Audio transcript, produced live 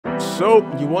So,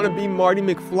 you want to be Marty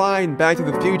McFly in Back to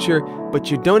the Future,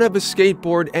 but you don't have a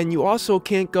skateboard, and you also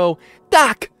can't go,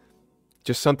 Doc!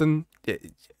 Just something...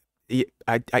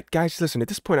 guys, listen, at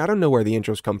this point, I don't know where the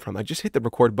intros come from. I just hit the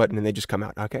record button, and they just come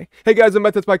out, okay? Hey guys, I'm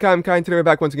TutsByKai. I'm Kai, and today we're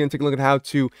back once again to take a look at how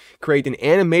to create an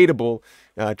animatable,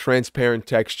 transparent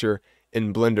texture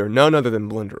in Blender. None other than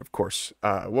Blender, of course.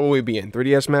 What will we be in?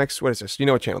 3ds Max? What is this? You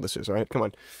know what channel this is, alright? Come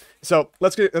on. So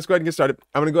let's go ahead and get started.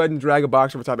 I'm gonna go ahead and drag a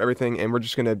box over top of everything, and we're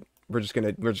just gonna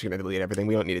delete everything.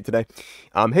 We don't need it today.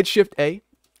 Hit Shift A,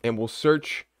 and we'll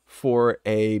search for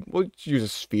we'll use a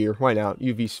sphere. Why not?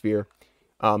 UV sphere.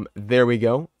 There we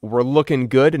go. We're looking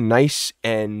good, nice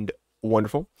and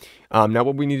wonderful. Now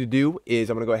what we need to do is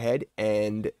I'm gonna go ahead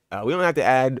and we don't have to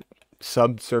add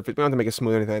subsurface. We don't have to make it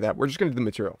smooth or anything like that. We're just gonna do the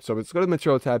material. So let's go to the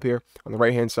material tab here on the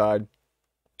right hand side.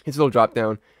 Hit a little drop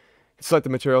down. Select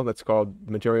the material. That's called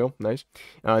material. Nice.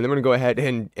 And then we're gonna go ahead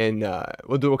and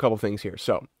we'll do a couple things here.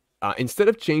 So instead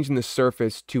of changing the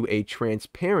surface to a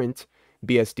transparent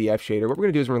BSDF shader, what we're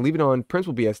gonna do is we're gonna leave it on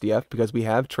principal BSDF because we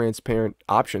have transparent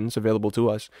options available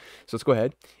to us. So let's go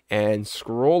ahead and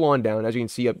scroll on down. As you can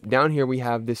see up down here, we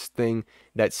have this thing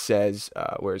that says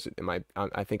where is it?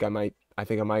 I think I might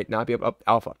not be up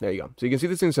alpha. There you go. So you can see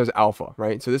this thing says alpha,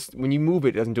 right? So this, when you move it,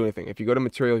 it doesn't do anything. If you go to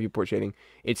material viewport shading,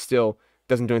 it still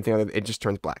doesn't do anything other than it just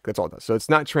turns black. That's all it does. So it's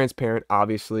not transparent.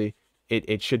 Obviously,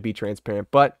 it should be transparent.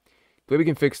 But the way we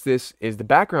can fix this is the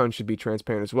background should be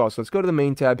transparent as well. So let's go to the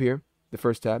main tab here, the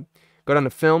first tab. Go down to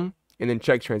film and then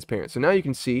check transparent. So now you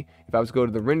can see, if I was to go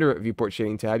to the render viewport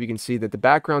shading tab, you can see that the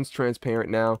background's transparent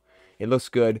now. It looks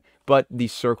good, but the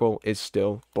circle is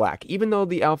still black, even though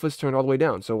the alpha's turned all the way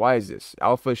down. So why is this?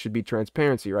 Alpha should be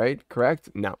transparency, right? Correct?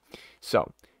 No.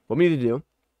 So what we need to do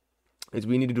is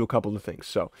we need to do a couple of things.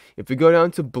 So if we go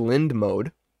down to blend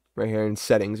mode, right here in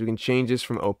settings, we can change this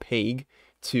from opaque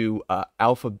to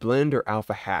alpha blend or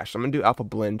alpha hash. So I'm going to do alpha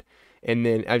blend, and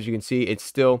then as you can see, it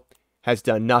still has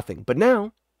done nothing. But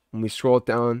now, when we scroll it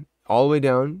down, all the way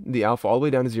down, the alpha all the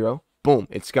way down to 0, boom,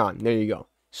 it's gone. There you go.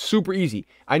 Super easy.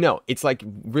 I know, it's like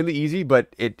really easy,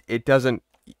 but it doesn't,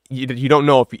 you don't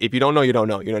know, if you don't know, you don't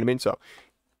know. You know what I mean? So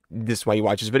this is why you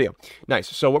watch this video. Nice.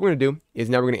 So what we're going to do is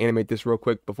now we're going to animate this real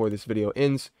quick before this video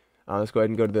ends. Let's go ahead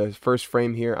and go to the first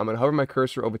frame here. I'm going to hover my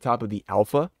cursor over top of the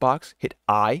alpha box, hit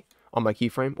I on my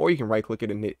keyframe, or you can right click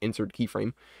it and hit insert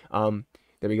keyframe.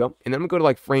 There we go. And then I'm going to go to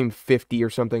like frame 50 or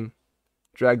something,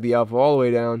 drag the alpha all the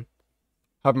way down,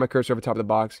 hover my cursor over top of the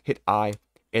box, hit I,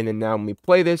 and then now when we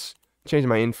play this, change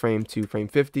my end frame to frame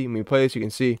 50. When we play this, you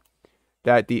can see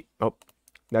that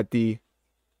the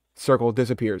circle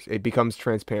disappears. It becomes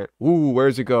transparent. Ooh,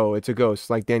 where's it go? It's a ghost,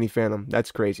 like Danny Phantom.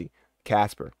 That's crazy.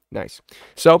 Casper. Nice.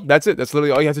 So that's it. That's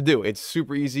literally all you have to do. It's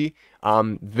super easy.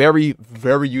 Very,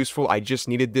 very useful. I just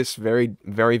needed this very,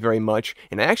 very, very much.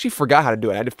 And I actually forgot how to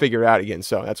do it. I had to figure it out again.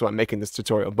 So that's why I'm making this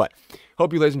tutorial. But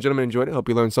hope you ladies and gentlemen enjoyed it. Hope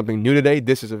you learned something new today.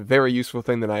 This is a very useful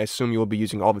thing that I assume you will be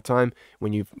using all the time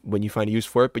when you find a use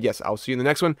for it. But yes, I'll see you in the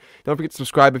next one. Don't forget to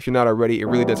subscribe if you're not already. It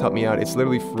really does help me out. It's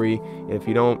literally free. And if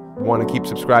you don't want to keep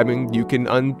subscribing, you can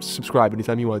unsubscribe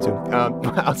anytime you want to.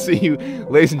 I'll see you,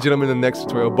 ladies and gentlemen, in the next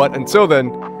tutorial. But until then,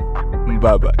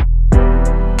 bye-bye.